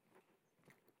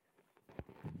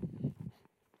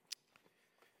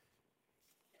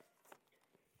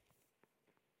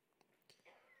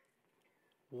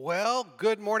Well,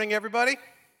 good morning, everybody.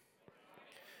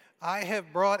 I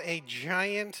have brought a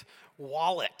giant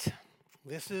wallet.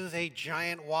 This is a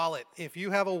giant wallet. If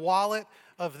you have a wallet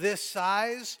of this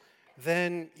size,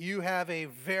 then you have a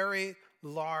very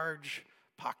large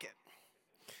pocket.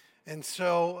 And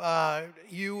so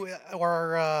you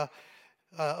are,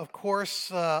 of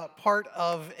course, part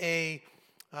of a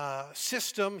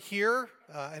system here,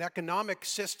 an economic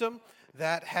system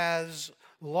that has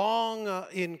long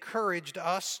encouraged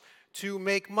us to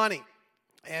make money.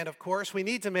 And of course, we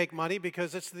need to make money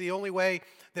because it's the only way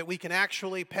that we can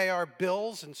actually pay our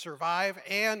bills and survive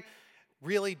and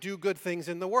really do good things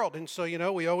in the world. And so,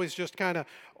 we always just kind of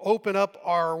open up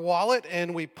our wallet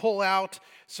and we pull out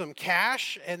some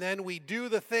cash and then we do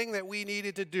the thing that we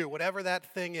needed to do, whatever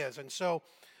that thing is. And so,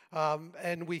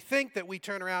 and we think that we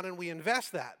turn around and we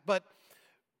invest that. But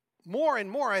more and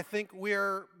more, I think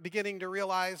we're beginning to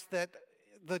realize that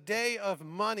the day of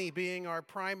money being our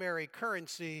primary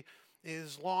currency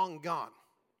is long gone.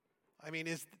 I mean,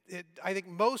 I think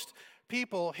most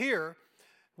people here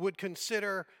would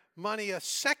consider money a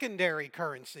secondary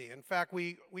currency. In fact,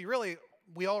 we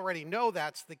already know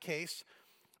that's the case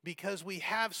because we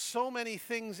have so many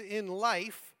things in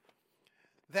life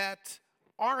that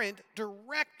aren't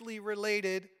directly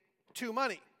related to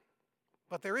money.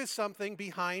 But there is something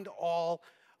behind all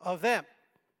of them,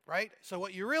 right? So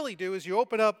what you really do is you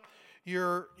open up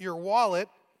your wallet,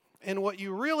 and what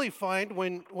you really find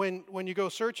when you go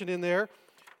searching in there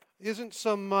isn't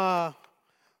some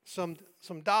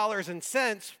dollars and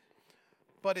cents,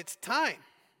 but it's time.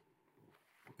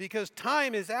 Because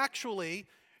time is actually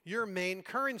your main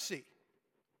currency.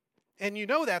 And you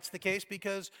know that's the case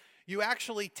because you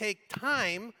actually take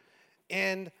time,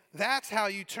 and that's how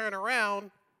you turn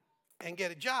around and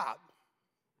get a job.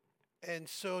 And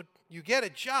so you get a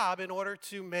job in order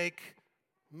to make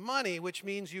money, which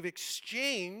means you've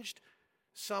exchanged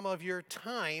some of your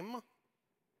time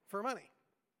for money.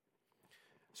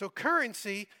 So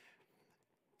currency,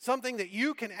 something that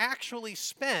you can actually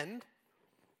spend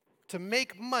to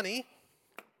make money,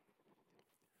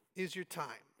 is your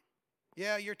time.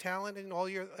 Yeah, your talent and all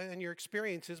your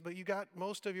experiences, but you got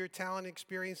most of your talent,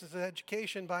 experiences, and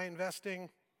education by investing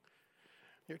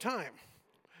your time.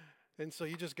 And so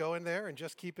you just go in there and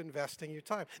just keep investing your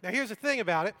time. Now, here's the thing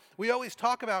about it. We always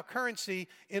talk about currency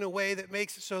in a way that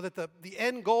makes it so that the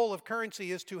end goal of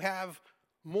currency is to have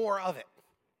more of it,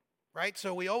 right?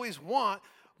 So we always want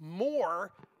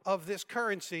more of this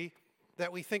currency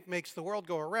that we think makes the world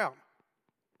go around.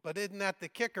 But isn't that the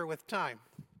kicker with time?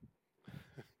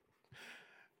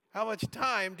 How much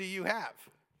time do you have?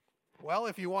 Well,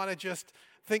 if you want to just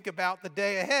think about the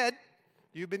day ahead,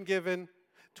 you've been given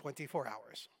 24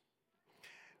 hours.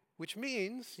 Which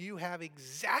means you have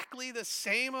exactly the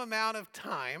same amount of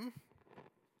time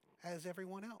as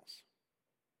everyone else.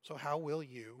 So how will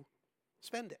you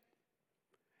spend it?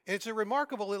 And it's a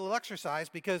remarkable little exercise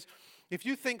because if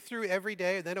you think through every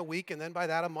day and then a week and then by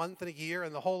that a month and a year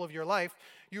and the whole of your life,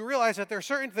 you realize that there are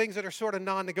certain things that are sort of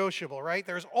non-negotiable, right?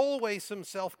 There's always some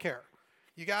self-care.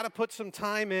 You got to put some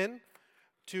time in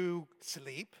to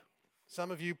sleep. Some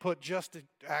of you put just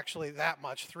actually that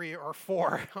much, 3 or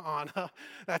 4 on.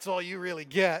 That's all you really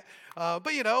get. But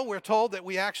we're told that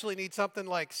we actually need something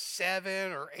like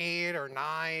 7 or 8 or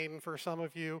 9 for some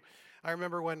of you. I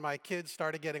remember when my kids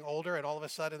started getting older, and all of a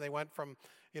sudden they went from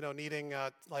needing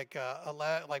like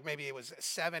maybe it was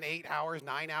 7, 8 hours,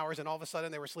 9 hours, and all of a sudden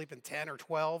they were sleeping 10 or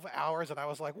 12 hours, and I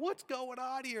was like, "What's going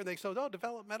on here?" And they said, "Oh,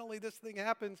 developmentally this thing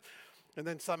happens." And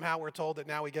then somehow we're told that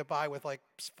now we get by with like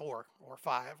 4 or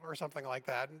 5 or something like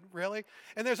that. And really?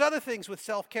 And there's other things with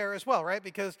self-care as well, right?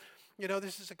 Because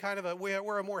this is a kind of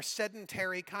we're a more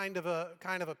sedentary kind of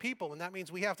a people, and that means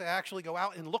we have to actually go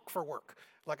out and look for work,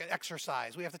 like an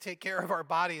exercise. We have to take care of our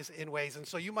bodies in ways. And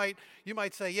so you might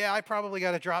say, "Yeah, I probably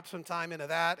got to drop some time into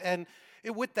that." And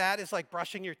with that is like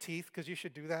brushing your teeth, because you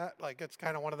should do that. Like it's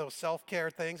kind of one of those self-care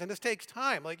things, and this takes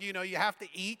time. Like you have to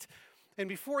eat. And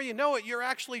before you know it, you're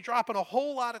actually dropping a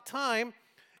whole lot of time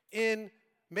in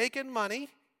making money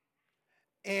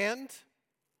and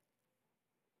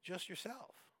just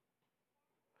yourself.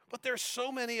 But there's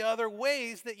so many other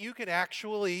ways that you can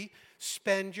actually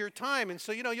spend your time. And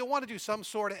so, you'll want to do some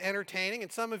sort of entertaining.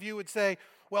 And some of you would say,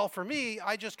 well, for me,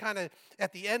 I just kind of,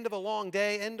 at the end of a long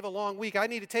day, end of a long week, I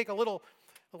need to take a little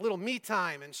me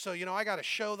time. And so, I got a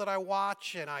show that I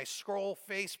watch, and I scroll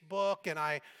Facebook, and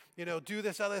I do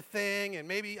this other thing, and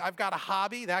maybe I've got a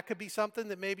hobby. That could be something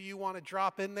that maybe you want to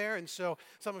drop in there. And so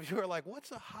some of you are like,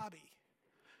 what's a hobby?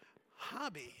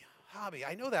 Hobby.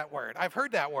 I know that word. I've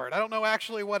heard that word. I don't know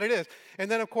actually what it is. And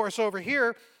then, of course, over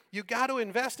here, you got to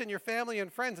invest in your family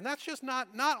and friends. And that's just not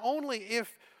only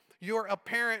if you're a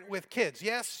parent with kids.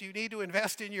 Yes, you need to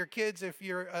invest in your kids if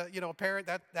you're a parent.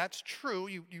 That's true.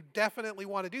 You definitely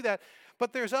want to do that.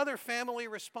 But there's other family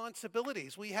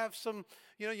responsibilities. We have some,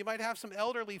 you might have some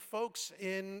elderly folks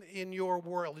in your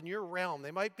world, in your realm.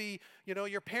 They might be,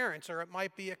 your parents, or it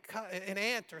might be an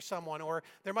aunt or someone, or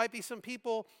there might be some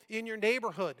people in your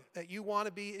neighborhood that you want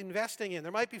to be investing in.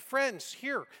 There might be friends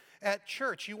here at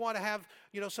church. You want to have,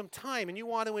 some time and you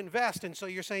want to invest. And so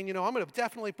you're saying, I'm going to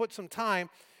definitely put some time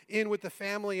in with the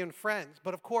family and friends.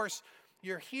 But of course,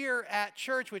 you're here at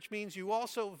church, which means you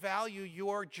also value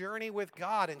your journey with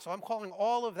God. And so I'm calling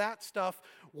all of that stuff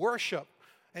worship.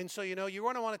 And so, you're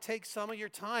going to want to take some of your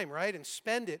time, right, and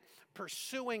spend it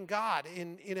pursuing God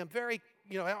in a very,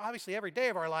 obviously every day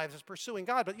of our lives is pursuing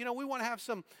God. But, we want to have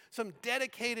some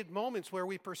dedicated moments where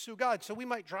we pursue God. So we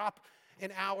might drop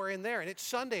an hour in there. And it's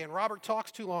Sunday, and Robert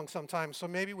talks too long sometimes, so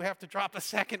maybe we have to drop a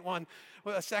second one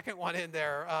in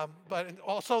there. But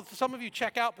also, some of you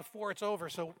check out before it's over,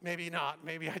 so maybe not.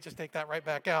 Maybe I just take that right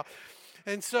back out.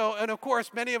 And of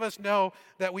course, many of us know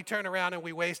that we turn around and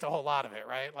we waste a whole lot of it,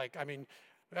 right?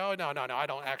 Oh, no, I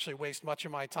don't actually waste much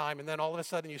of my time. And then all of a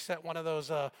sudden you set one of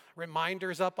those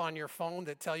reminders up on your phone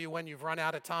that tell you when you've run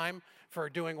out of time for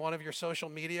doing one of your social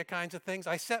media kinds of things.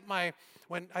 I set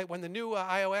when the new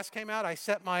iOS came out, I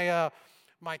set my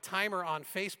timer on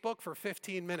Facebook for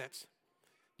 15 minutes.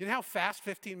 You know how fast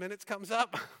 15 minutes comes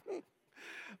up?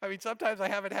 I mean, sometimes I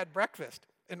haven't had breakfast,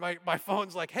 and my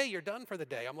phone's like, hey, you're done for the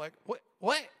day. I'm like,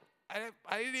 what?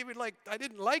 I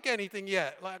didn't like anything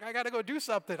yet. I got to go do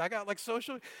something. I got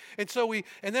social.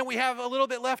 And then we have a little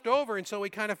bit left over. And so we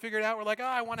kind of figured out, we're like,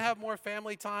 I want to have more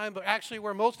family time. But actually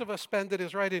where most of us spend it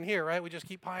is right in here, right? We just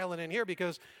keep piling in here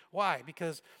why?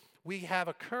 Because we have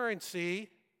a currency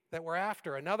that we're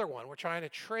after, another one. We're trying to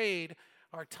trade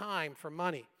our time for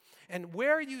money. And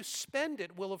where you spend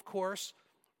it will, of course,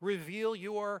 reveal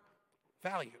your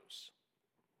values.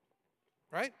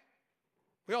 Right?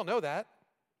 We all know that.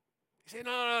 You say,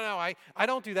 no, I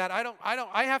don't do that.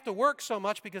 I have to work so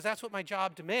much because that's what my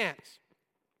job demands.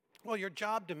 Well, your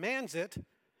job demands it,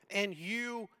 and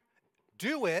you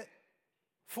do it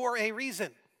for a reason.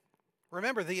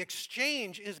 Remember, the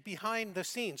exchange is behind the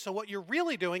scenes. So what you're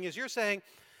really doing is you're saying,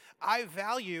 I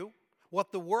value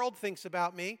what the world thinks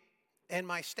about me and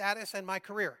my status and my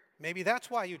career. Maybe that's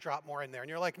why you drop more in there. And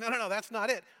you're like, no, that's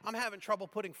not it. I'm having trouble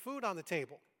putting food on the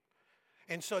table.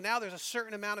 And so now there's a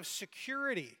certain amount of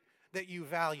security that you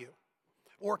value,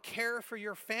 or care for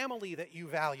your family that you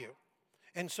value.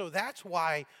 And so that's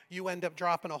why you end up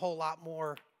dropping a whole lot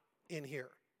more in here.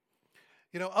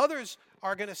 Others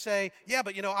are going to say, yeah,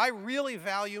 but I really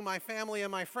value my family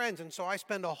and my friends, and so I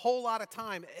spend a whole lot of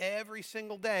time every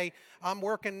single day. I'm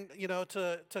working,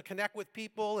 to connect with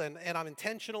people, and I'm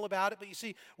intentional about it. But you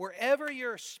see, wherever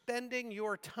you're spending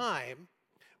your time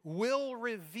will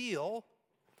reveal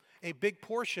a big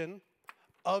portion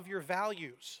of your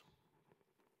values.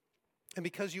 And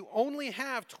because you only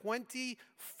have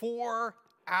 24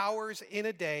 hours in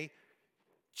a day,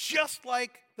 just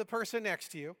like the person next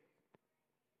to you,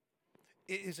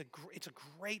 it's a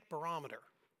great barometer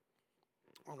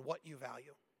on what you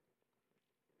value.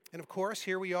 And of course,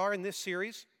 here we are in this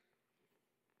series.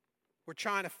 We're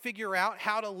trying to figure out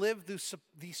how to live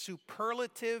the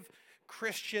superlative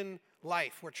Christian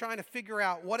life. We're trying to figure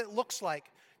out what it looks like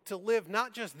to live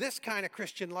not just this kind of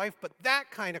Christian life, but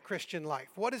that kind of Christian life.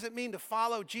 What does it mean to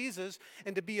follow Jesus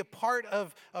and to be a part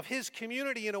of his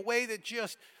community in a way that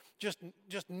just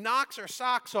knocks our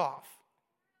socks off?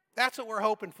 That's what we're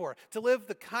hoping for, to live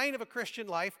the kind of a Christian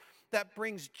life that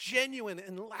brings genuine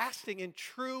and lasting and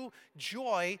true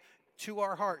joy to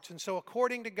our hearts. And so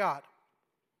according to God,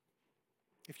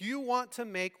 if you want to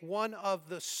make one of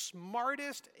the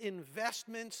smartest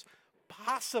investments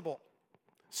possible,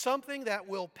 something that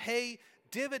will pay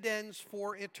dividends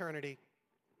for eternity,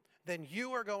 then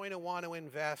you are going to want to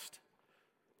invest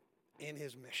in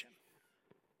his mission.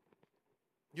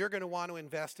 You're going to want to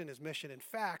invest in his mission. In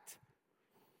fact,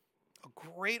 a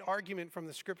great argument from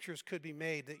the scriptures could be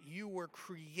made that you were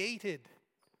created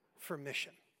for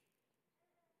mission.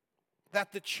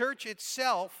 That the church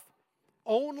itself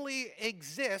only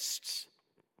exists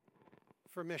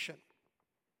for mission.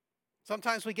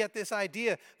 Sometimes we get this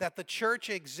idea that the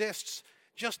church exists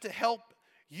just to help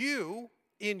you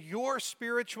in your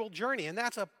spiritual journey, and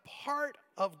that's a part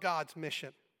of God's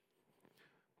mission.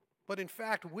 But in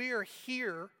fact, we are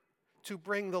here to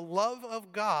bring the love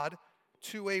of God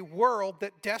to a world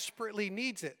that desperately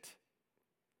needs it.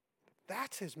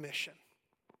 That's his mission.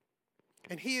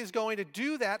 And he is going to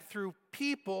do that through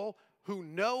people who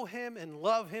know him and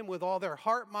love him with all their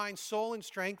heart, mind, soul, and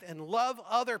strength, and love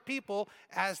other people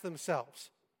as themselves.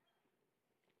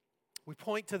 We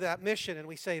point to that mission and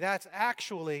we say that's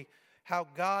actually how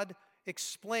God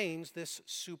explains this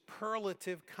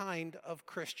superlative kind of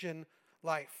Christian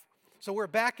life. So we're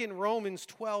back in Romans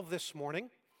 12 this morning.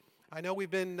 I know we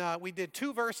did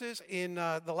 2 verses in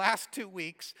the last 2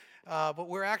 weeks, but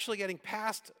we're actually getting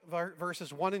past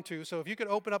verses 1 and 2. So if you could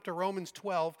open up to Romans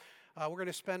 12, we're going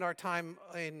to spend our time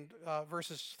in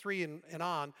verses 3 and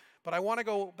on. But I want to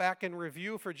go back and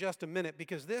review for just a minute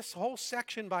because this whole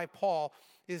section by Paul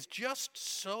is just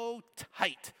so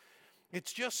tight.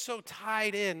 It's just so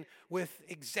tied in with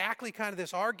exactly kind of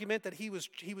this argument that he was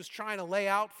trying to lay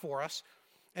out for us.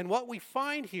 And what we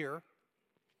find here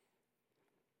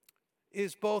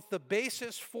is both the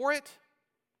basis for it,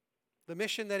 the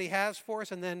mission that he has for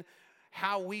us, and then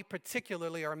how we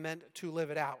particularly are meant to live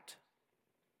it out.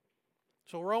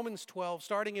 So Romans 12,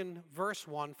 starting in verse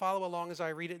 1, follow along as I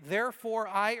read it. Therefore,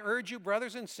 I urge you,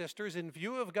 brothers and sisters, in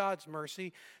view of God's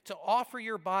mercy, to offer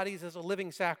your bodies as a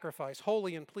living sacrifice,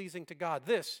 holy and pleasing to God.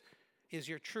 This is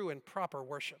your true and proper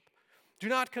worship. Do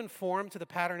not conform to the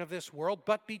pattern of this world,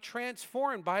 but be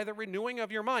transformed by the renewing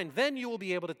of your mind. Then you will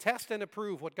be able to test and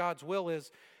approve what God's will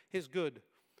is, his good,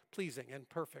 pleasing, and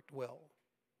perfect will.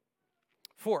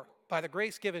 For by the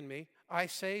grace given me, I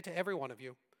say to every one of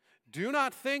you, do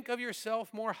not think of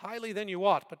yourself more highly than you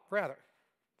ought, but rather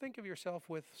think of yourself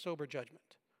with sober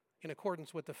judgment, in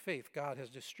accordance with the faith God has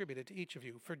distributed to each of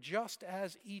you. For just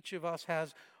as each of us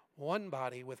has one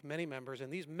body with many members,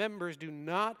 and these members do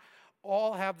not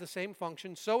all have the same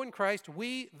function, so in Christ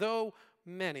we, though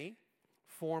many,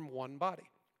 form one body.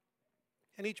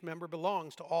 And each member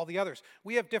belongs to all the others.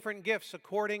 We have different gifts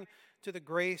according to the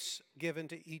grace given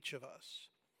to each of us.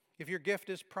 If your gift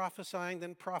is prophesying,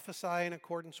 then prophesy in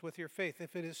accordance with your faith.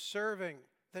 If it is serving,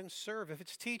 then serve. If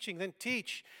it's teaching, then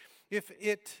teach. If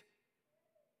it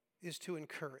is to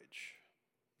encourage,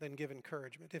 then give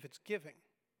encouragement. If it's giving,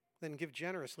 then give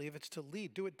generously. If it's to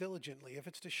lead, do it diligently. If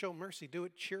it's to show mercy, do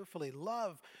it cheerfully.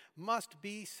 Love must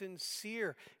be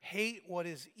sincere. Hate what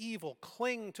is evil.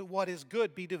 Cling to what is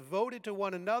good. Be devoted to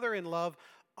one another in love.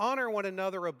 Honor one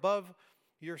another above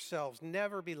yourselves.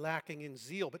 Never be lacking in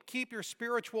zeal, but keep your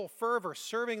spiritual fervor,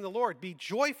 serving the Lord. Be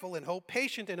joyful in hope,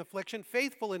 patient in affliction,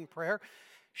 faithful in prayer.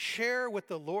 Share with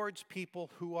the Lord's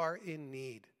people who are in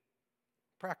need.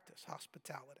 Practice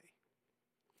hospitality.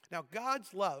 Now,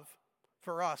 God's love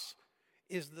for us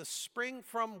is the spring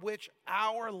from which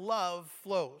our love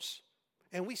flows.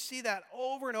 And we see that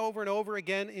over and over and over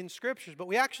again in scriptures, but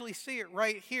we actually see it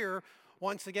right here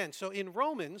once again. So in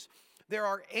Romans, there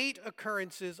are 8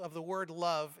 occurrences of the word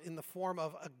love in the form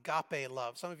of agape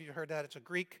love. Some of you heard that. It's a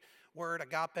Greek word,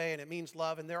 agape, and it means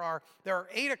love. And there are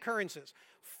 8 occurrences.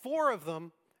 4 of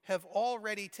them have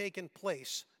already taken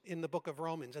place in the book of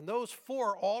Romans. And those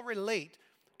 4 all relate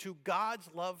to God's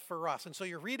love for us. And so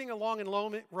you're reading along in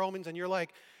Romans and you're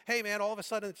like, hey man, all of a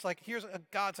sudden it's like, here's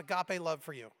God's agape love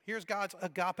for you. Here's God's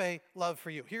agape love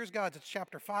for you. Here's God's, it's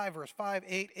chapter 5, verse 5,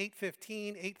 8,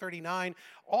 8:15, 8:39.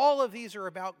 All of these are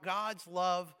about God's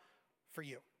love for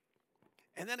you.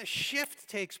 And then a shift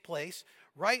takes place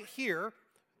right here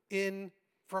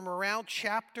from around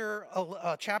chapter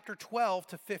 12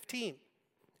 to 15.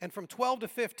 And from 12 to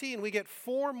 15, we get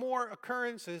 4 more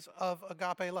occurrences of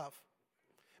agape love.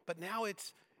 But now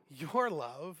it's your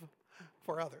love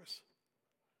for others.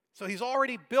 So he's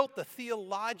already built the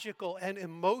theological and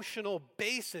emotional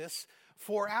basis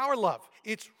for our love.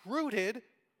 It's rooted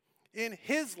in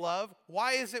his love.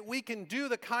 Why is it we can do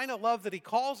the kind of love that he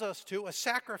calls us to, a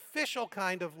sacrificial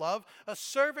kind of love, a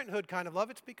servanthood kind of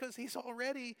love? It's because he's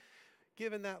already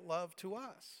given that love to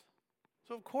us.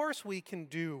 So of course we can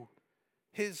do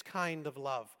his kind of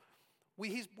love.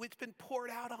 It's been poured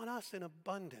out on us in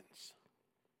abundance.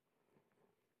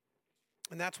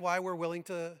 And that's why we're willing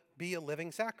to be a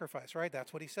living sacrifice, right?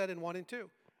 That's what he said in 1 and 2,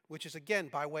 which is, again,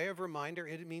 by way of reminder,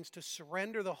 it means to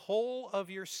surrender the whole of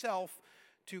yourself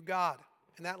to God.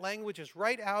 And that language is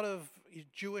right out of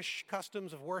Jewish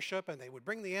customs of worship, and they would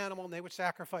bring the animal and they would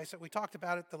sacrifice it. We talked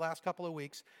about it the last couple of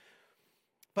weeks.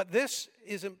 But this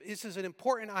is an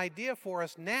important idea for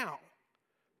us now,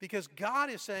 because God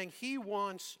is saying he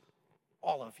wants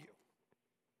all of you.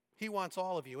 He wants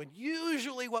all of you. And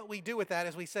usually what we do with that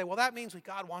is we say, well, that means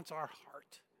God wants our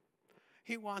heart.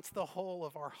 He wants the whole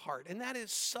of our heart. And it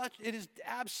is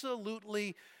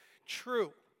absolutely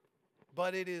true.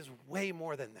 But it is way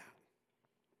more than that.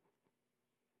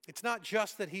 It's not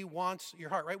just that he wants your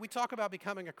heart, right? We talk about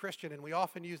becoming a Christian and we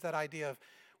often use that idea of,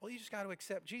 well, you just got to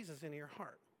accept Jesus into your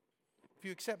heart. If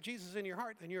you accept Jesus in your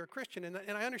heart, then you're a Christian. And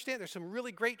I understand there's some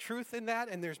really great truth in that,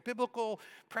 and there's biblical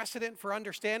precedent for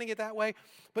understanding it that way.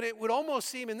 But it would almost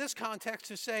seem in this context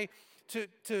to say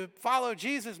to follow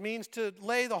Jesus means to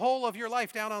lay the whole of your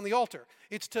life down on the altar.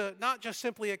 It's to not just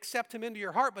simply accept him into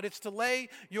your heart, but it's to lay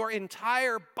your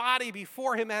entire body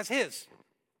before him as his,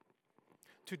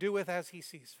 to do with as he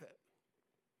sees fit.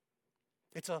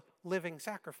 It's a living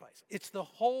sacrifice. It's the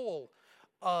whole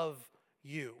of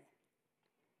you.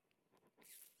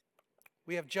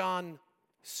 We have John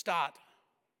Stott,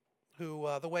 who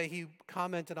the way he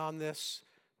commented on this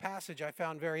passage I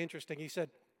found very interesting. He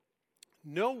said,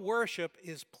 "No worship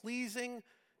is pleasing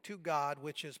to God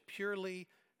which is purely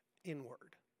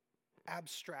inward,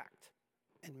 abstract,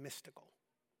 and mystical.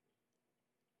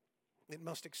 It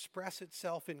must express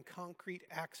itself in concrete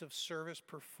acts of service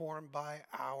performed by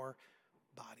our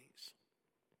bodies."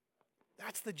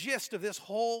 That's the gist of this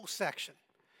whole section.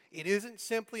 It isn't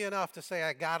simply enough to say,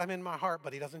 I got him in my heart,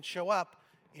 but he doesn't show up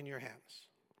in your hands.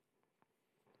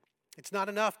 It's not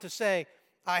enough to say,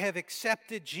 I have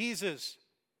accepted Jesus,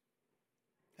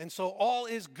 and so all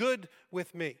is good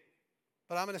with me.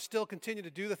 But I'm going to still continue to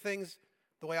do the things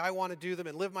the way I want to do them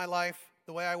and live my life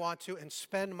the way I want to and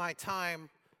spend my time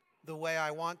the way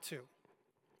I want to.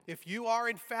 If you are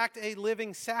in fact a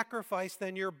living sacrifice,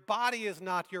 then your body is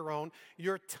not your own.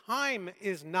 Your time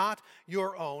is not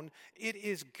your own. It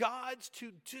is God's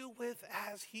to do with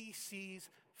as he sees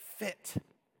fit.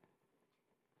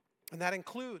 And that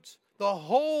includes the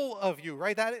whole of you,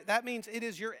 right? That means it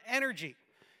is your energy.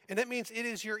 And that means it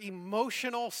is your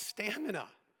emotional stamina.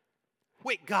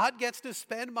 Wait, God gets to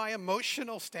spend my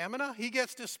emotional stamina? He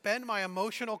gets to spend my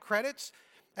emotional credits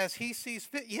as he sees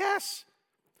fit? Yes.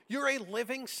 You're a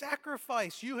living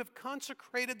sacrifice. You have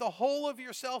consecrated the whole of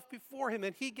yourself before him,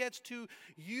 and he gets to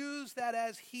use that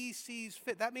as he sees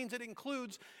fit. That means it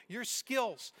includes your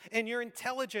skills and your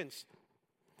intelligence,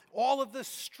 all of the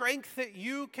strength that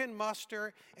you can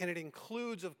muster, and it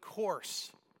includes, of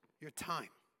course, your time.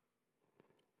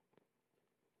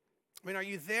 I mean, are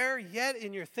you there yet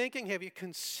in your thinking? Have you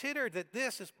considered that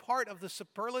this is part of the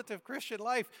superlative Christian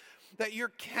life? That your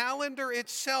calendar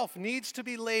itself needs to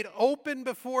be laid open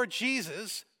before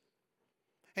Jesus,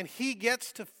 and he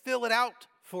gets to fill it out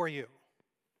for you.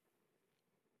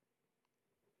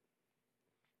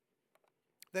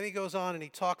 Then he goes on and he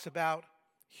talks about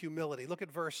humility. Look at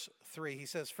verse 3. He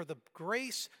says, "For the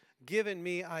grace given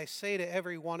me, I say to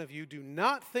every one of you, do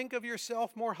not think of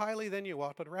yourself more highly than you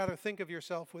ought, but rather think of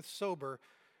yourself with sober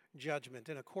judgment,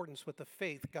 in accordance with the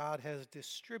faith God has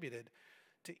distributed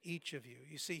to each of you."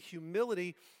 You see,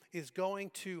 humility is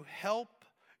going to help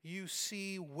you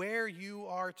see where you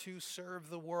are to serve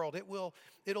the world.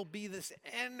 It'll be this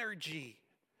energy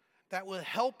that will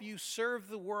help you serve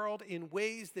the world in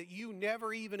ways that you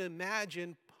never even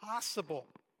imagined possible.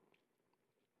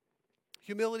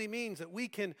 Humility means that we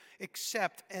can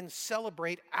accept and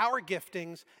celebrate our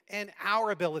giftings and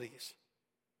our abilities.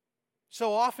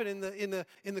 So often in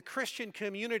the Christian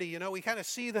community, we kind of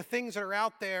see the things that are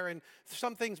out there, and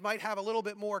some things might have a little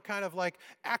bit more kind of like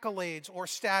accolades or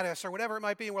status or whatever it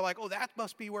might be, and we're like, oh, that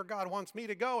must be where God wants me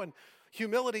to go. And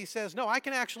humility says, no, I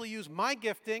can actually use my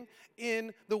gifting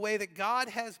in the way that God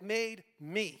has made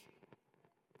me.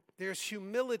 There's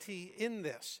humility in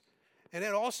this. And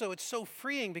then also it's so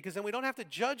freeing because then we don't have to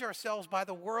judge ourselves by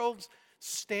the world's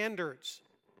standards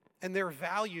and their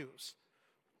values.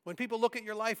 When people look at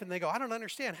your life and they go, I don't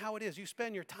understand how it is you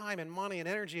spend your time and money and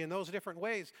energy in those different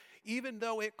ways, even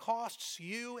though it costs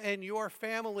you and your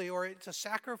family, or it's a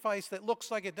sacrifice that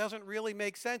looks like it doesn't really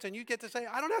make sense, and you get to say,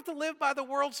 I don't have to live by the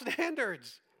world's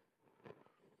standards.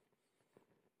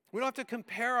 We don't have to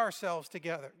compare ourselves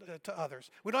together to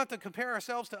others. We don't have to compare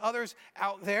ourselves to others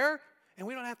out there, and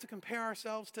we don't have to compare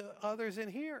ourselves to others in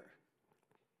here.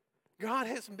 God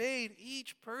has made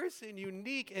each person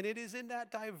unique, and it is in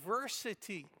that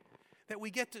diversity that we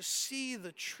get to see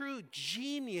the true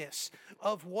genius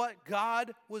of what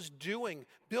God was doing,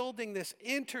 building this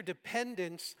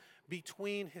interdependence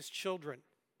between his children.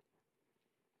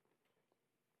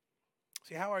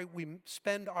 See, how we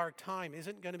spend our time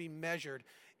isn't going to be measured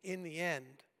in the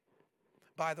end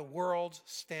by the world's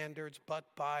standards, but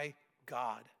by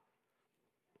God.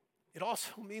 It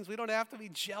also means we don't have to be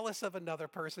jealous of another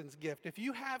person's gift. If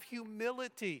you have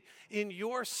humility in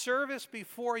your service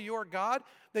before your God,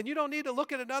 then you don't need to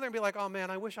look at another and be like, oh man,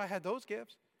 I wish I had those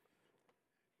gifts.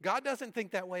 God doesn't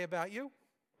think that way about you.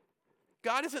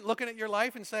 God isn't looking at your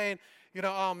life and saying,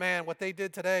 oh man, what they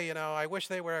did today, I wish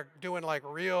they were doing like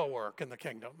real work in the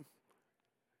kingdom.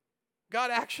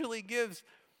 God actually gives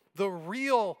the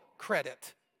real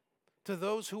credit to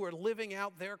those who are living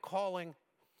out their calling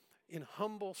in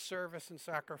humble service and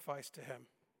sacrifice to him.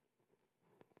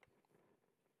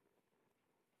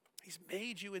 He's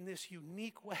made you in this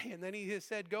unique way, and then he has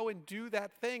said, go and do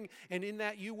that thing, and in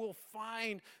that you will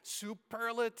find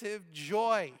superlative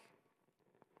joy.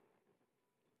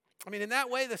 I mean, in that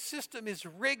way, the system is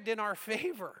rigged in our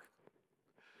favor.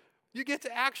 You get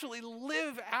to actually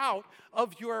live out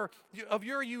of your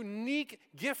unique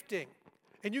gifting,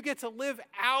 and you get to live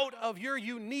out of your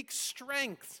unique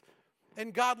strengths.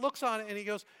 And God looks on it and he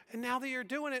goes, and now that you're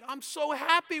doing it, I'm so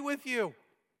happy with you.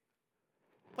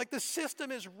 Like the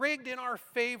system is rigged in our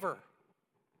favor.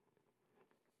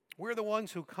 We're the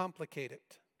ones who complicate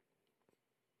it.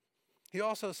 He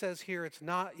also says here,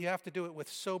 you have to do it with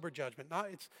sober judgment.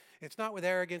 It's not with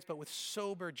arrogance, but with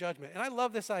sober judgment. And I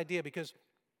love this idea because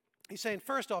he's saying,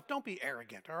 first off, don't be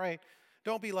arrogant, all right?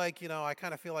 Don't be like, I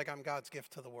kind of feel like I'm God's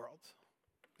gift to the world,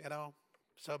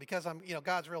 So because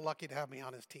God's real lucky to have me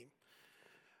on his team,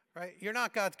 right? You're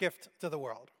not God's gift to the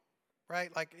world,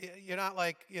 right? Like, you're not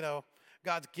like,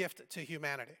 God's gift to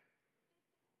humanity.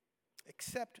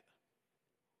 Except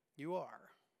you are.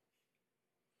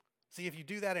 See, if you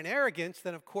do that in arrogance,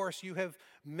 then of course you have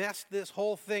messed this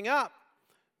whole thing up.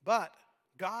 But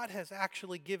God has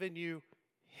actually given you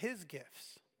his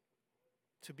gifts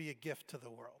to be a gift to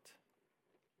the world.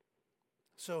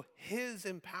 So his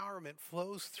empowerment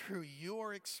flows through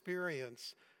your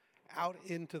experience out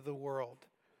into the world.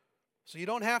 So you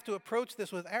don't have to approach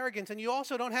this with arrogance, and you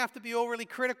also don't have to be overly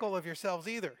critical of yourselves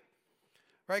either,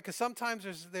 right? Because sometimes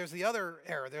there's the other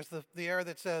error. There's the error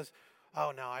that says,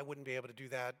 oh, no, I wouldn't be able to do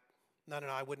that. No,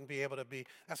 I wouldn't be able to be,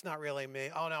 that's not really me.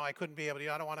 Oh, no, I couldn't be able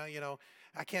to, I don't want to,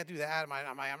 I can't do that.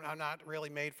 I'm not really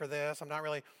made for this.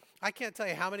 I can't tell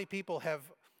you how many people have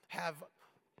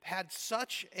had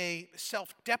such a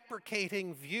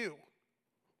self-deprecating view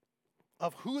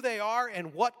of who they are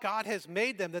and what God has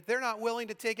made them that they're not willing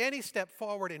to take any step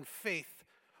forward in faith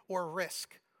or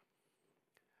risk.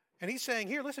 And he's saying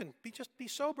here, listen, just be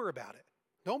sober about it.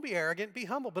 Don't be arrogant, be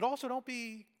humble, but also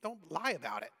don't lie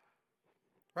about it.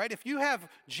 Right? If you have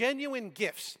genuine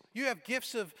gifts, you have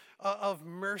gifts of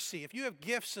mercy, if you have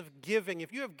gifts of giving,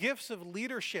 if you have gifts of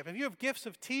leadership, if you have gifts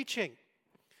of teaching,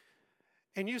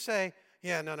 and you say,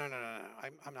 yeah, no,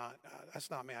 I'm not,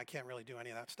 that's not me, I can't really do any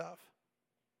of that stuff.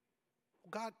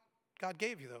 Well, God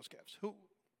gave you those gifts. Who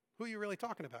are you really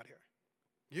talking about here?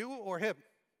 You or him?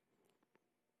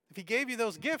 If he gave you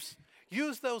those gifts,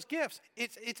 use those gifts.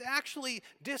 It's actually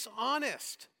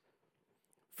dishonest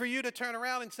for you to turn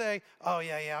around and say, oh,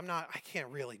 yeah, I can't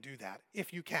really do that,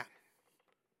 if you can.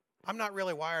 I'm not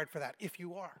really wired for that, if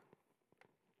you are.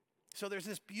 So there's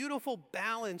this beautiful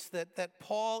balance that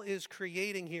Paul is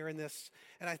creating here in this,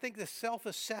 and I think this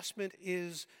self-assessment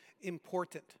is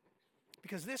important.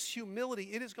 Because this humility,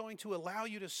 it is going to allow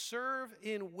you to serve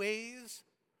in ways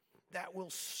that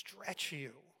will stretch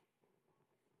you.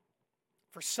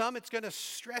 For some, it's going to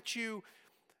stretch you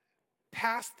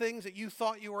past things that you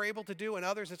thought you were able to do, and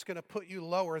others, it's going to put you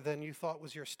lower than you thought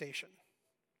was your station.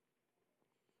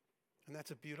 And that's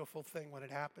a beautiful thing when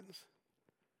it happens.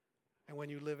 And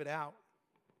when you live it out,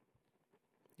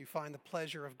 you find the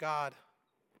pleasure of God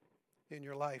in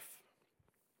your life.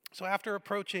 So after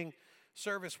approaching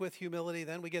service with humility,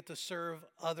 then we get to serve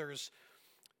others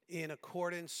in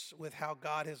accordance with how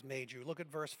God has made you. Look at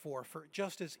verse 4. For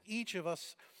just as each of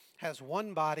us has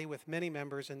one body with many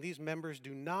members, and these members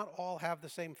do not all have the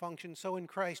same function, so in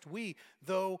Christ we,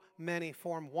 though many,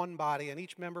 form one body, and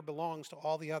each member belongs to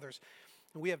all the others.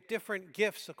 And we have different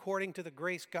gifts according to the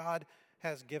grace God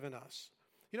has given us.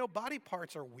 Body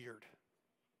parts are weird,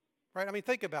 right? I mean,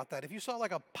 think about that. If you saw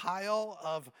like a pile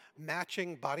of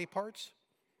matching body parts,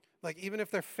 like even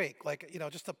if they're fake, like,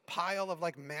 just a pile of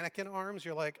like mannequin arms,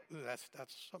 you're like, ooh, that's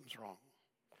something's wrong.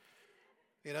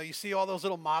 You see all those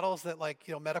little models that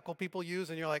medical people use,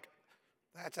 and you're like,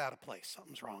 that's out of place.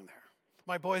 Something's wrong there.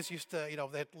 My boys used to,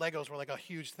 that Legos were like a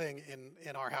huge thing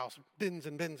in our house. Bins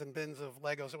and bins and bins of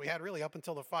Legos that we had really up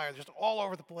until the fire, just all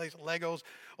over the place, Legos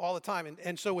all the time.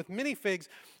 And so with minifigs,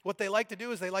 what they like to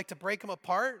do is they like to break them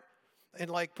apart and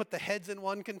put the heads in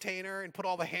one container and put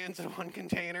all the hands in one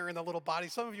container and the little body.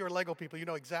 Some of you are Lego people. You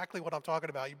know exactly what I'm talking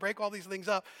about. You break all these things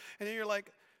up, and then you're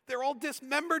like, they're all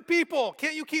dismembered people.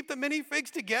 Can't you keep the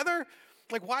minifigs together?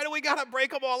 Like, why do we got to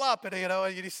break them all up?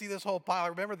 And, you see this whole pile. I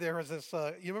remember there was this,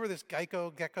 you remember this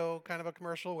Gecko kind of a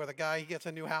commercial where the guy, he gets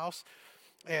a new house,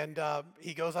 and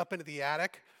he goes up into the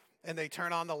attic, and they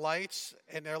turn on the lights,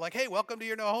 and they're like, hey, welcome to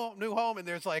your new home. And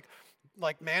there's like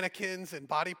mannequins and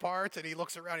body parts, and he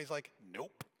looks around, he's like,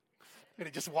 nope. And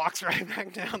he just walks right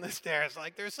back down the stairs.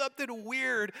 Like, there's something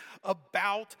weird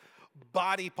about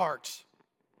body parts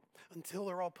until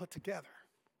they're all put together.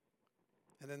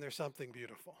 And then there's something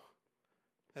beautiful.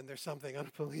 And there's something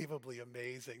unbelievably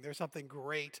amazing. There's something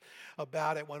great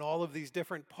about it when all of these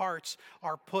different parts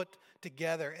are put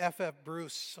together. F.F.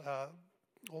 Bruce,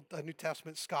 a New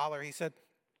Testament scholar, he said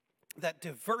that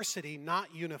diversity,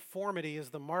 not uniformity, is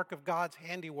the mark of God's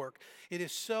handiwork. It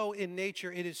is so in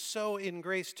nature. It is so in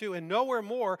grace too. And nowhere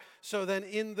more so than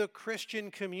in the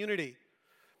Christian community.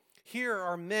 Here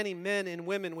are many men and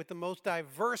women with the most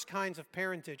diverse kinds of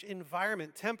parentage,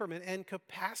 environment, temperament, and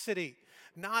capacity.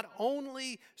 Not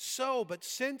only so, but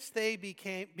since they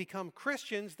become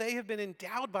Christians, they have been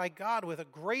endowed by God with a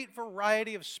great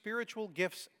variety of spiritual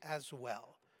gifts as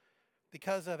well.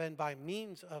 Because of and by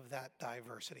means of that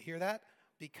diversity. Hear that?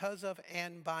 Because of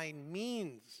and by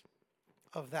means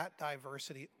of that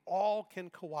diversity, all can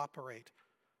cooperate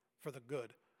for the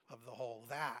good of the whole.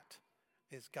 That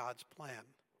is God's plan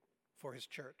for his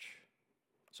church.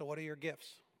 So what are your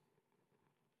gifts?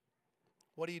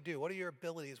 What do you do? What are your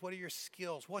abilities? What are your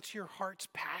skills? What's your heart's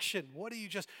passion?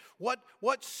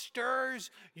 What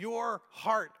stirs your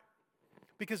heart?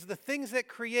 Because the things that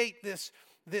create this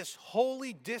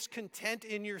holy discontent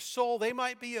in your soul, they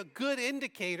might be a good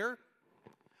indicator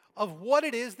of what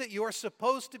it is that you're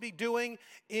supposed to be doing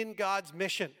in God's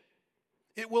mission.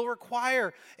 It will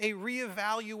require a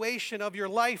reevaluation of your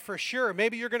life for sure.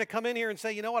 Maybe you're going to come in here and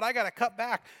say, you know what, I got to cut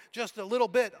back just a little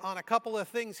bit on a couple of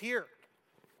things here.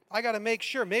 I got to make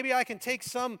sure. Maybe I can take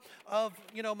some of,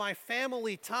 my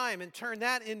family time and turn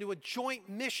that into a joint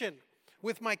mission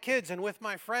with my kids and with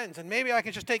my friends. And maybe I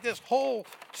can just take this whole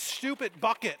stupid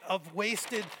bucket of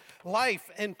wasted life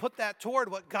and put that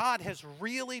toward what God has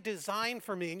really designed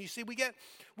for me. And you see, we get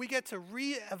to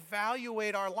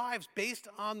reevaluate our lives based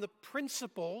on the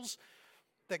principles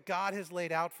that God has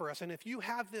laid out for us. And if you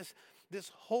have this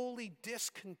holy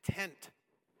discontent,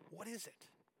 what is it?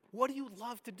 What do you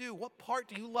love to do? What part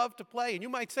do you love to play? And you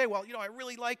might say, well, I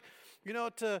really like,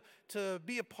 to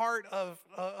be a part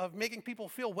of making people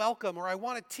feel welcome, or I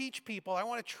want to teach people, I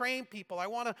want to train people,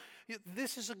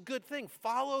 this is a good thing.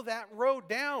 Follow that road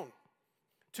down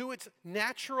to its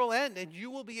natural end, and you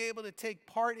will be able to take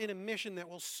part in a mission that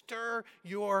will stir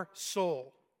your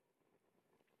soul.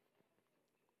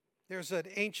 There's an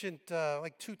ancient,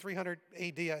 300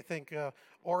 AD, I think,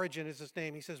 Origen is his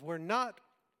name. He says, we're not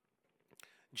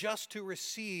just to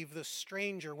receive the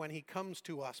stranger when he comes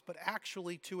to us, but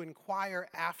actually to inquire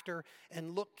after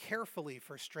and look carefully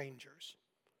for strangers.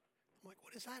 I'm like,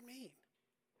 what does that mean?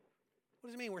 What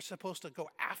does it mean we're supposed to go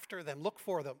after them, look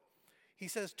for them? He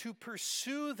says to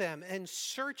pursue them and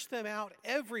search them out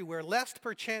everywhere, lest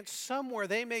perchance somewhere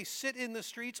they may sit in the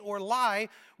streets or lie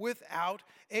without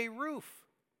a roof.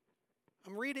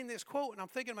 I'm reading this quote and I'm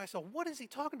thinking to myself, what is he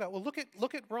talking about? Well, look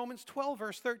at Romans 12,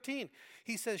 verse 13.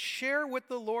 He says, share with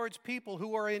the Lord's people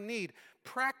who are in need.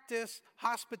 Practice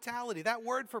hospitality. That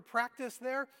word for practice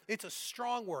there, it's a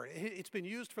strong word. It's been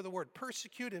used for the word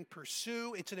persecute and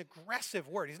pursue. It's an aggressive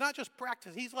word. He's not just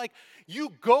practice. He's like,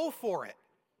 you go for it.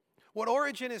 What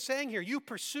Origen is saying here, you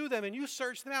pursue them and you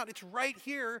search them out. It's right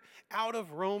here out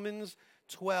of Romans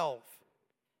 12.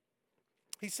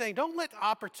 He's saying, don't let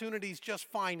opportunities just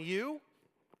find you.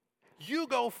 You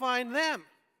go find them.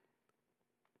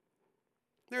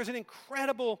 There's an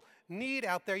incredible need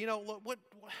out there. You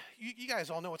guys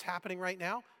all know what's happening right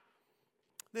now.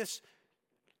 This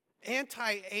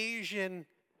anti-Asian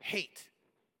hate.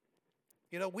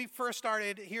 We first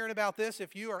started hearing about this.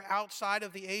 If you are outside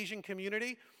of the Asian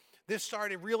community, this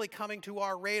started really coming to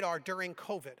our radar during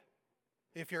COVID.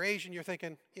 If you're Asian, you're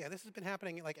thinking, yeah, this has been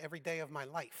happening like every day of my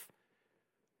life.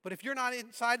 But if you're not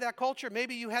inside that culture,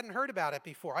 maybe you hadn't heard about it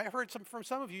before. I heard from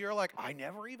some of you, you're like, I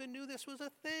never even knew this was a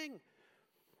thing.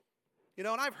 And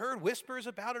I've heard whispers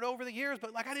about it over the years, but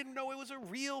I didn't know it was a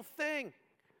real thing.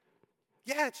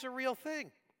 Yeah, it's a real thing.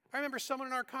 I remember someone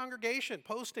in our congregation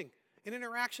posting an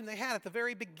interaction they had at the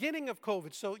very beginning of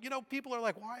COVID. So, people are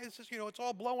like, why is this, it's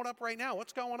all blowing up right now.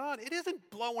 What's going on? It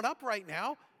isn't blowing up right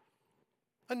now.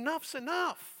 Enough's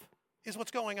enough is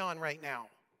what's going on right now.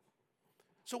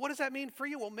 So what does that mean for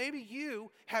you? Well, maybe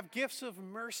you have gifts of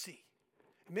mercy.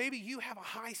 Maybe you have a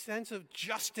high sense of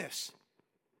justice.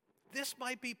 This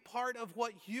might be part of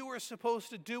what you are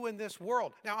supposed to do in this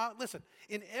world. Now, listen,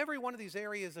 in every one of these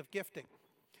areas of gifting,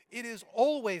 it is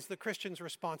always the Christian's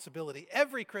responsibility.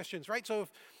 Every Christian's, right? So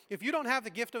if you don't have the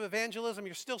gift of evangelism,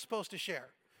 you're still supposed to share.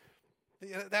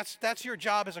 That's your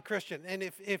job as a Christian. And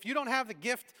if you don't have the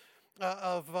gift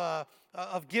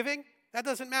of giving, that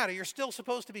doesn't matter. You're still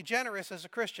supposed to be generous as a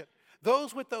Christian.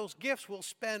 Those with those gifts will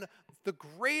spend the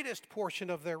greatest portion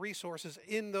of their resources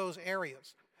in those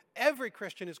areas. Every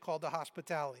Christian is called to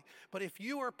hospitality. But if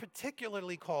you are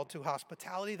particularly called to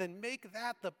hospitality, then make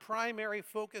that the primary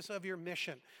focus of your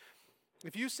mission.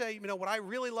 If you say, what I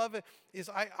really love is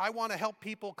I want to help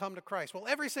people come to Christ. Well,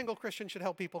 every single Christian should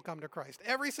help people come to Christ.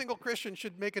 Every single Christian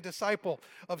should make a disciple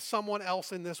of someone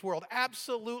else in this world.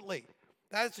 Absolutely.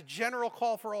 That is a general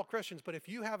call for all Christians. But if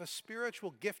you have a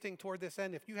spiritual gifting toward this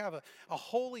end, if you have a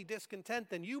holy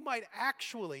discontent, then you might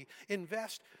actually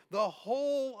invest the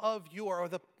whole of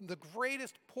the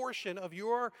greatest portion of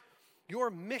your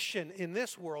mission in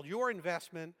this world, your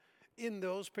investment in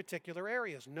those particular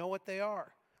areas. Know what they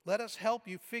are. Let us help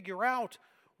you figure out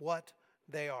what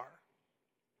they are.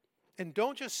 And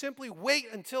don't just simply wait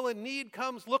until a need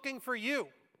comes looking for you,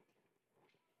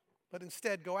 but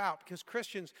instead go out. Because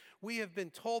Christians, we have been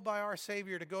told by our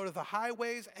Savior to go to the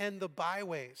highways and the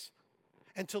byways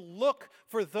and to look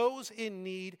for those in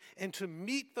need and to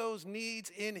meet those needs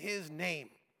in His name.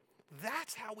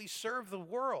 That's how we serve the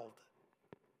world.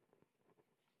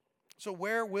 So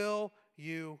where will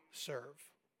you serve?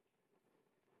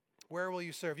 Where will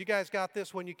you serve? You guys got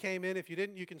this when you came in. If you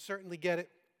didn't, you can certainly get it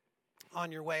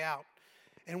on your way out.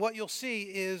 And what you'll see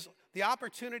is the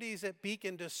opportunities at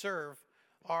Beacon to serve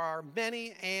are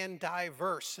many and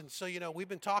diverse. And so, we've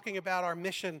been talking about our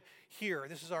mission here.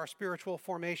 This is our spiritual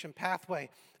formation pathway.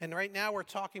 And right now we're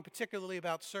talking particularly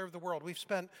about serve the world. We've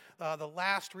spent the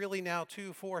last really now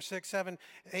 2, 4, 6, 7,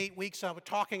 8 weeks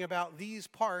talking about these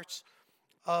parts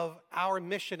of our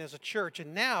mission as a church.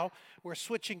 And now we're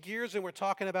switching gears and we're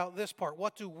talking about this part.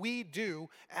 What do we do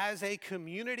as a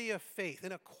community of faith,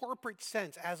 in a corporate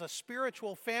sense, as a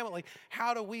spiritual family?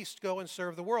 How do we go and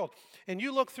serve the world? And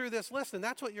you look through this list and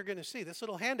that's what you're going to see. This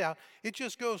little handout, it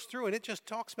just goes through and it just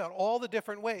talks about all the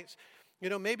different ways.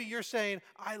 Maybe you're saying,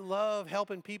 I love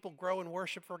helping people grow and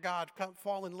worship for God,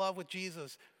 fall in love with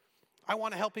Jesus. I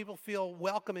want to help people feel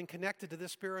welcome and connected to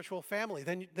this spiritual family.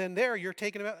 Then you're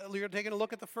taking a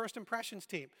look at the First Impressions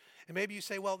team. And maybe you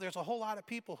say, well, there's a whole lot of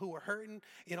people who are hurting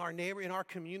in our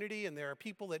community, and there are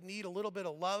people that need a little bit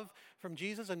of love from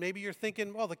Jesus. And maybe you're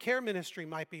thinking, well, the care ministry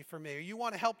might be for me. Or you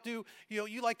want to help you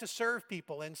like to serve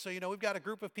people. And so, we've got a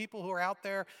group of people who are out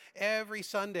there every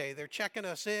Sunday. They're checking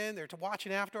us in. They're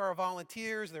watching after our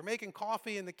volunteers. They're making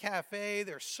coffee in the cafe.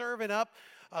 They're serving up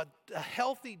a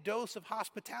healthy dose of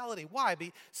hospitality. Why?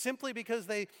 Simply because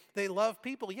they love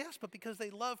people? Yes, but because they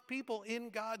love people in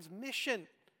God's mission.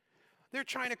 They're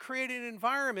trying to create an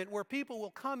environment where people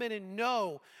will come in and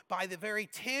know by the very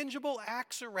tangible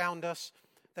acts around us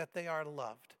that they are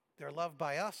loved. They're loved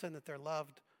by us and that they're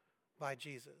loved by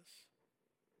Jesus.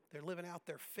 They're living out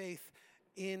their faith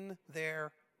in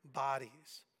their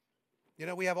bodies.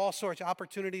 We have all sorts of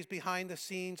opportunities behind the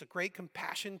scenes, a great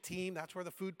compassion team. That's where the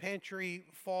food pantry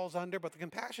falls under. But the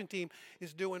compassion team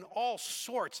is doing all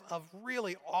sorts of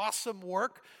really awesome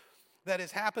work that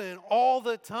is happening all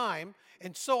the time.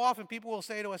 And so often people will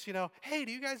say to us, hey,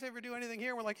 do you guys ever do anything here?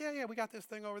 And we're like, yeah, we got this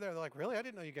thing over there. They're like, really? I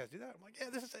didn't know you guys do that. I'm like,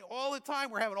 yeah, this is all the time.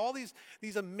 We're having all these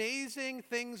amazing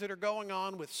things that are going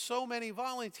on with so many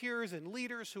volunteers and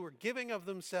leaders who are giving of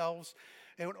themselves.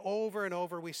 And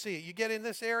over we see it. You get in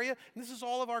this area, and this is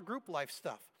all of our group life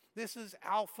stuff. This is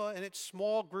Alpha, and it's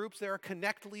small groups. There are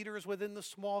connect leaders within the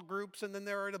small groups, and then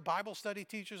there are the Bible study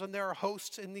teachers, and there are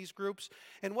hosts in these groups.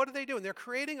 And what are they doing? They're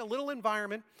creating a little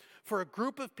environment for a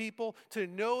group of people to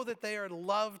know that they are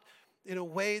loved in a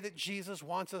way that Jesus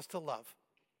wants us to love.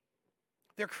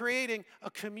 They're creating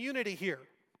a community here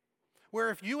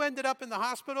where if you ended up in the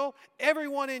hospital,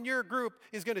 everyone in your group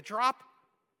is going to drop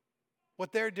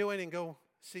what they're doing and go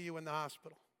see you in the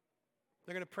hospital.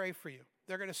 They're going to pray for you.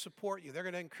 They're going to support you. They're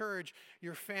going to encourage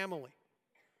your family.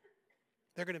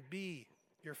 They're going to be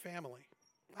your family.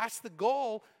 That's the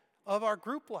goal of our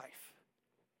group life.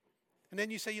 And then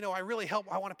you say, I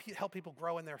want to help people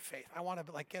grow in their faith. I want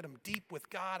to get them deep with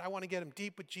God. I want to get them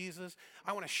deep with Jesus.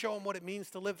 I want to show them what it means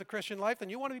to live the Christian life. Then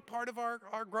you want to be part of our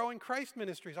growing Christ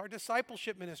ministries, our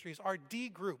discipleship ministries, our D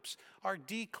groups, our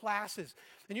D classes.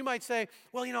 And you might say,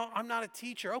 well, I'm not a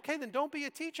teacher. Okay, then don't be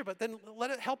a teacher, but then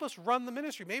let it help us run the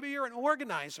ministry. Maybe you're an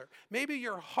organizer. Maybe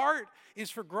your heart is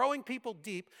for growing people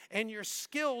deep and your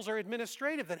skills are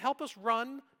administrative. Then help us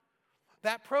run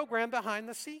that program behind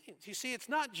the scenes. You see, there's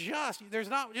not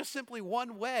just simply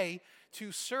one way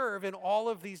to serve in all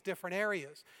of these different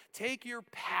areas. Take your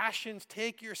passions,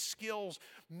 take your skills,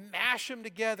 mash them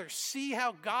together, see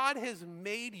how God has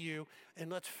made you, and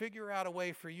let's figure out a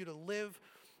way for you to live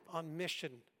on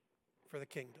mission for the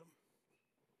kingdom.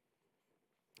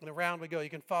 And around we go.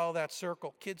 You can follow that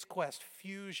circle. Kids Quest,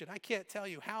 Fusion. I can't tell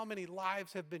you how many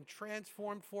lives have been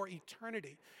transformed for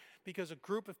eternity because a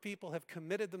group of people have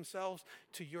committed themselves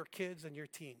to your kids and your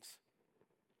teens.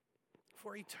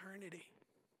 for eternity.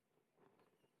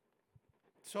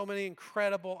 So many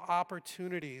incredible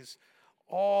opportunities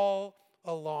all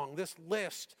along. This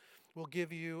list will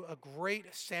give you a great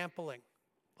sampling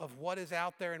of what is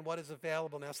out there and what is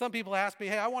available now. Some people ask me,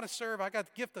 hey, I want to serve. I got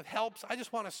the gift of helps. I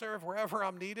just want to serve wherever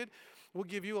I'm needed. We'll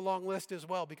give you a long list as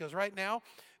well, because right now,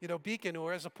 Beacon,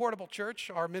 or as a portable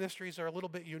church, our ministries are a little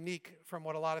bit unique from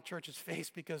what a lot of churches face,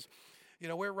 because,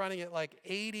 we're running at like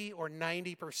 80 or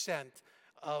 90%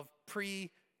 of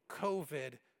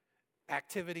pre-COVID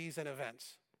activities and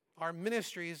events. Our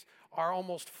ministries are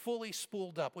almost fully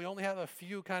spooled up. We only have a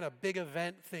few kind of big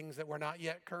event things that we're not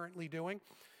yet currently doing.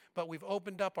 But we've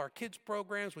opened up our kids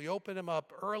programs. We opened them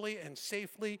up early and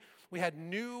safely. We had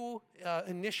new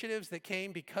initiatives that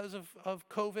came because of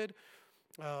COVID.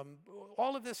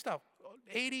 All of this stuff,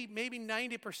 80, maybe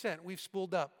 90%, we've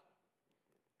spooled up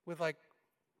with like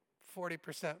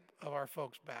 40% of our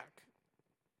folks back.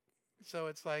 So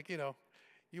it's like,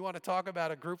 you want to talk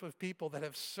about a group of people that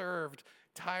have served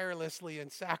tirelessly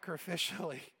and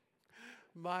sacrificially.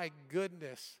 My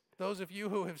goodness. Those of you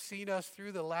who have seen us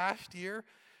through the last year,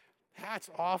 hats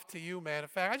off to you, man. In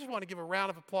fact, I just want to give a round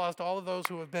of applause to all of those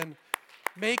who have been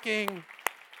making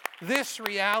this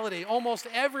reality. Almost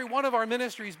every one of our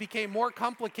ministries became more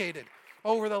complicated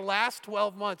over the last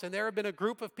 12 months, and there have been a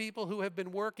group of people who have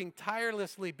been working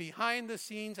tirelessly behind the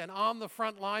scenes and on the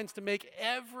front lines to make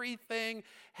everything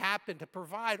happen, to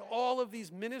provide all of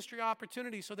these ministry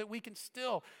opportunities so that we can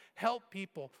still help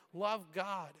people love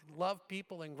God, and love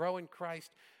people, and grow in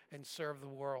Christ and serve the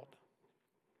world.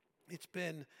 It's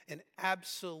been an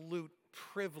absolute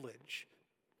privilege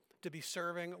to be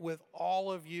serving with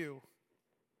all of you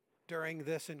during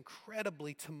this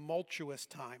incredibly tumultuous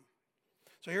time.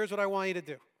 So here's what I want you to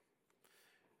do.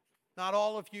 Not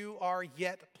all of you are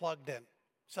yet plugged in.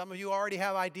 Some of you already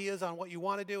have ideas on what you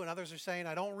want to do, and others are saying,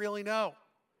 I don't really know.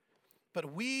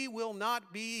 But we will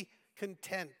not be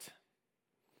content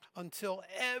until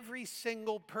every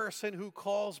single person who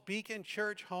calls Beacon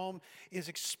Church home is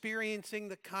experiencing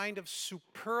the kind of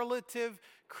superlative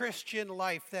Christian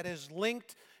life that is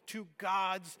linked to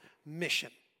God's mission.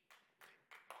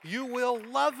 You will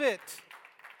love it.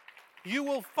 You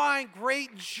will find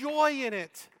great joy in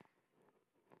it.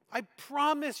 I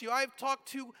promise you, I've talked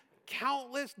to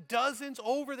countless dozens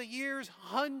over the years,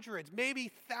 hundreds, maybe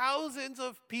thousands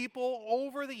of people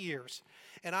over the years.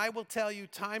 And I will tell you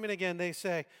time and again, they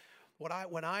say,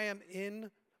 when I am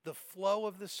in the flow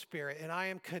of the Spirit and I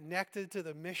am connected to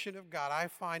the mission of God, I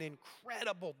find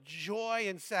incredible joy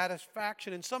and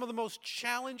satisfaction in some of the most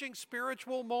challenging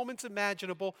spiritual moments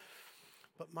imaginable.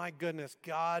 But my goodness,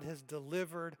 God has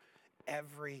delivered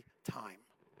every time.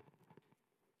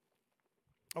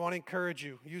 I want to encourage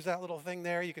you. Use that little thing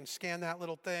there. You can scan that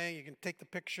little thing. You can take the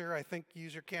picture. I think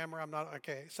use your camera.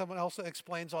 Okay. Someone else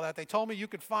explains all that. They told me you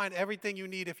could find everything you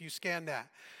need if you scan that.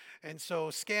 And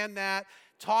so scan that.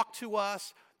 Talk to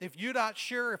us. If you're not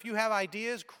sure, if you have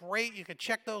ideas, great. You can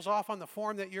check those off on the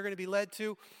form that you're going to be led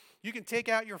to. You can take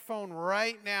out your phone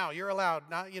right now. You're allowed.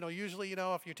 Not, usually,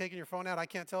 if you're taking your phone out, I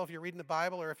can't tell if you're reading the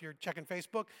Bible or if you're checking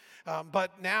Facebook.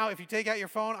 But now, if you take out your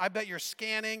phone, I bet you're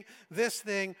scanning this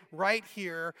thing right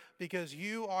here because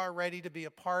you are ready to be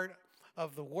a part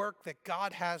of the work that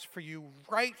God has for you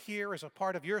right here as a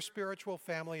part of your spiritual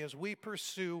family as we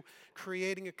pursue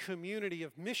creating a community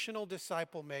of missional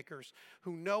disciple makers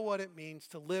who know what it means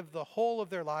to live the whole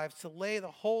of their lives, to lay the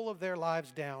whole of their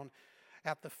lives down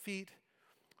at the feet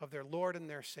of their Lord and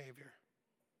their Savior.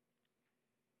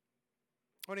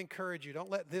 I would encourage you, don't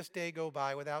let this day go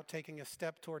by without taking a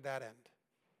step toward that end.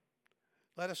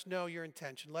 Let us know your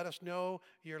intention. Let us know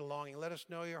your longing. Let us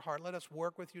know your heart. Let us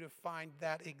work with you to find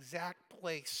that exact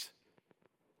place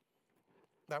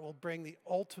that will bring the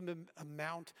ultimate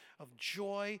amount of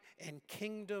joy and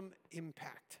kingdom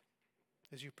impact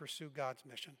as you pursue God's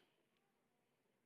mission.